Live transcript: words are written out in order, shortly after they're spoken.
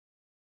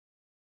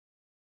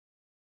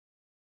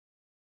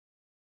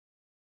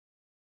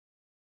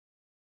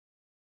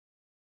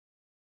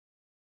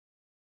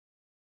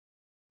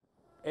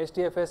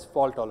Hdfs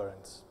fault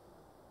tolerance.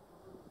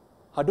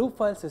 Hadoop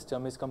file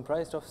system is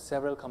comprised of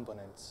several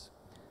components.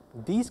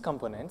 These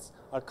components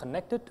are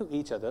connected to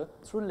each other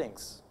through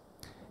links.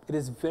 It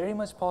is very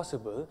much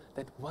possible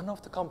that one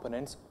of the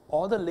components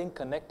or the link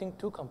connecting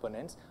two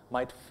components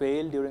might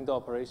fail during the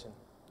operation.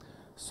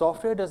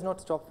 Software does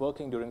not stop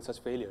working during such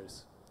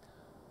failures.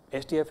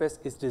 Hdfs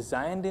is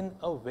designed in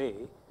a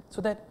way so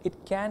that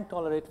it can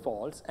tolerate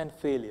faults and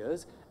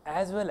failures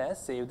as well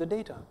as save the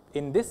data.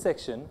 In this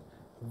section,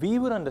 we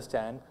will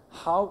understand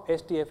how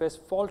Hdfs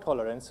fault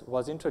tolerance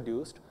was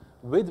introduced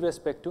with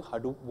respect to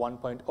Hadoop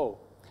 1.0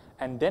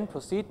 and then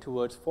proceed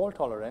towards fault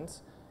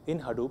tolerance in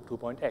Hadoop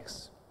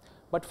 2.x.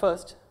 But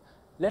first,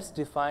 let's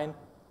define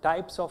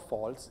types of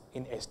faults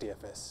in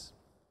Hdfs.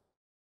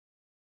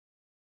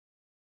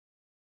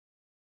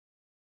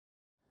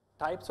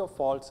 Types of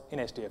faults in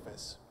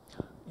Hdfs.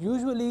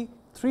 Usually,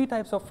 three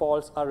types of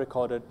faults are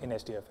recorded in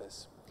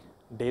Hdfs: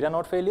 data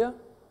node failure,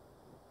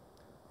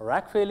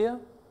 rack failure,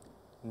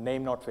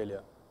 name node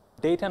failure.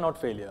 Data node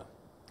failure.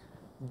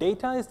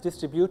 Data is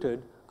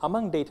distributed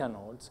among data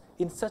nodes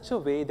in such a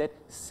way that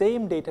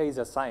same data is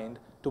assigned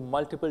to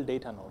multiple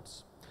data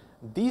nodes.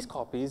 These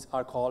copies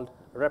are called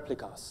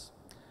replicas.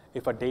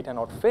 If a data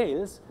node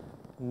fails,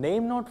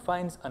 name node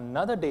finds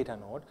another data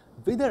node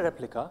with a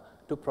replica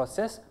to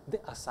process the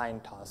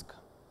assigned task.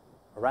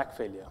 Rack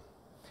failure.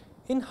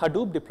 In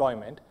Hadoop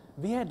deployment,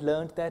 we had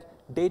learned that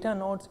data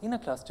nodes in a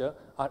cluster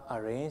are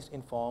arranged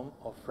in form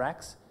of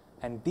racks,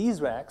 and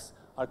these racks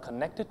are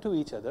connected to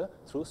each other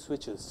through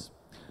switches.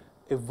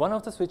 If one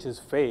of the switches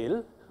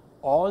fail,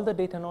 all the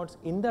data nodes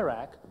in the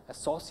rack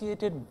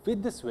associated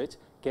with the switch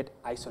get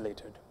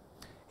isolated.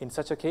 In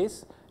such a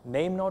case,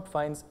 name node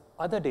finds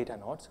other data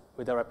nodes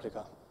with a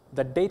replica.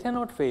 The data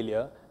node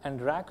failure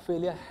and rack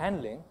failure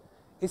handling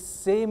is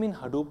same in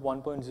Hadoop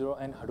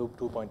 1.0 and Hadoop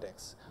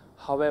 2.x.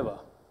 However,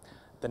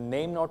 the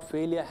name node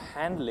failure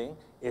handling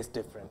is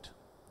different.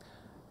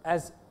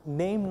 As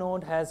name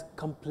node has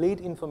complete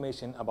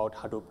information about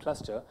Hadoop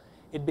cluster,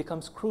 it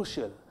becomes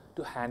crucial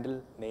to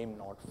handle name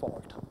node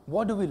fault.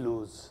 What do we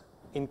lose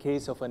in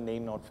case of a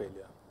name node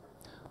failure?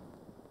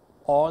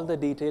 All the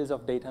details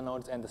of data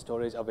nodes and the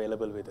storage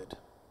available with it.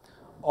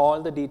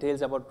 All the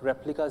details about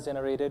replicas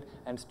generated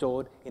and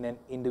stored in an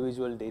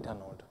individual data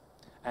node.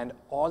 And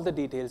all the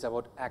details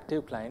about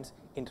active clients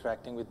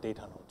interacting with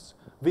data nodes.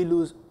 We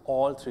lose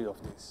all three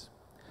of these.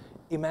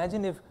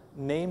 Imagine if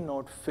name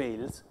node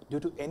fails due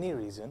to any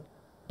reason,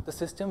 the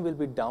system will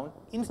be down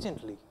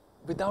instantly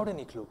without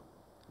any clue.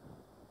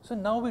 So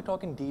now we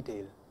talk in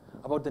detail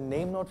about the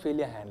name node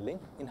failure handling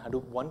in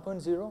Hadoop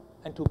 1.0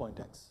 and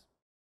 2.x.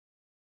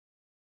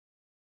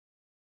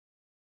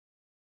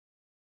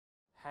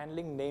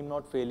 Handling name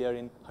node failure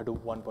in Hadoop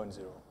 1.0.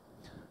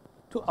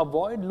 To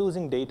avoid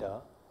losing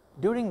data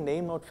during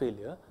name node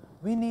failure,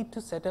 we need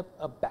to set up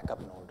a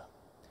backup node.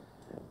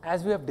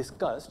 As we have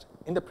discussed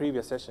in the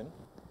previous session,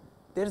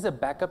 there is a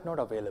backup node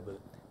available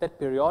that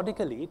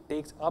periodically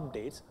takes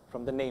updates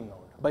from the name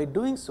node. By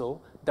doing so,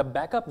 the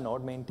backup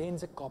node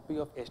maintains a copy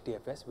of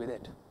Hdfs with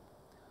it.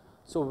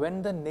 So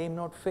when the name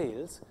node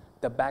fails,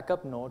 the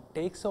backup node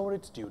takes over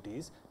its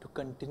duties to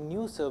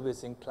continue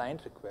servicing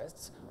client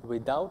requests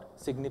without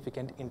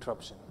significant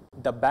interruption.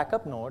 The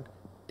backup node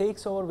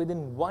takes over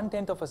within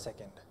 1/10 of a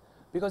second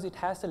because it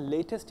has the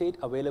latest state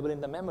available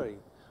in the memory,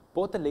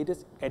 both the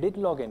latest edit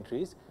log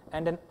entries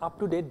and an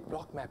up-to-date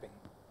block mapping.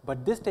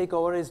 But this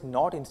takeover is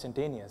not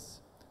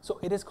instantaneous, so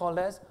it is called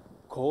as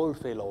cold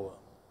failover.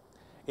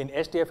 In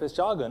Hdfs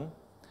jargon,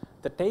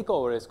 the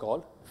takeover is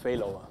called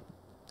failover.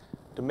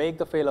 To make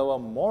the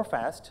failover more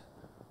fast,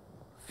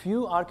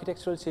 few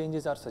architectural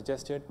changes are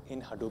suggested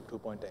in Hadoop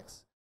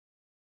 2.x.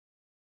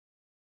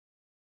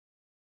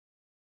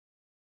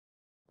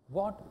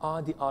 What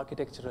are the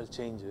architectural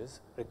changes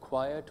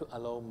required to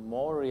allow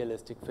more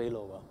realistic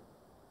failover?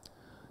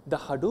 The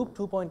Hadoop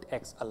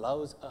 2.x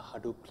allows a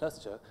Hadoop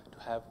cluster to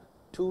have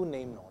two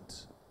name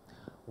nodes.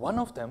 One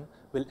of them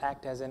will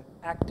act as an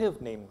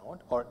active name node,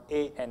 or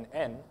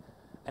ANN,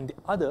 and the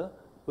other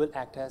will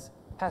act as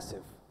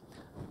passive.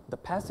 The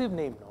passive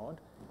name node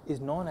is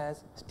known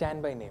as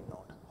standby name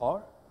node,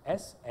 or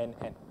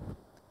SNN.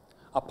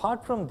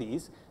 Apart from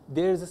these,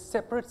 there is a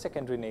separate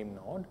secondary name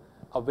node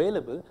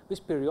available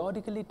which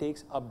periodically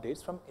takes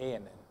updates from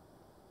ANN.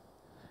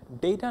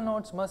 Data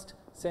nodes must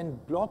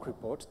send block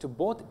reports to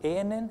both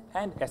ANN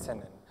and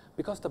SNN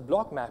because the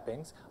block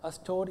mappings are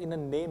stored in a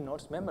name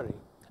node's memory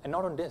and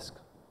not on disk.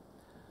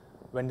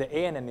 When the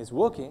ANN is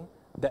working,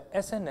 the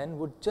SNN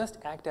would just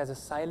act as a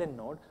silent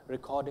node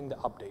recording the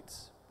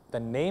updates. The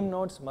name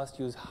nodes must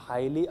use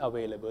highly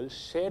available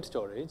shared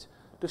storage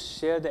to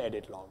share the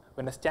edit log.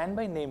 When a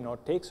standby name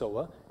node takes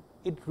over,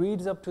 it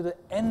reads up to the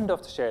end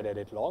of the shared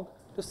edit log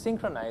to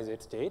synchronize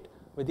its state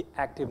with the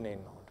active name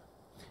node,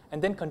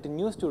 and then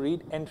continues to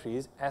read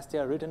entries as they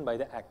are written by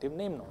the active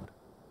name node.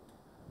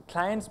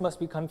 Clients must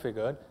be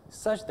configured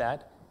such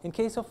that in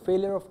case of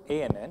failure of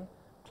ANN,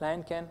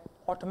 client can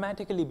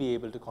automatically be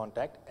able to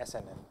contact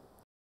SNN.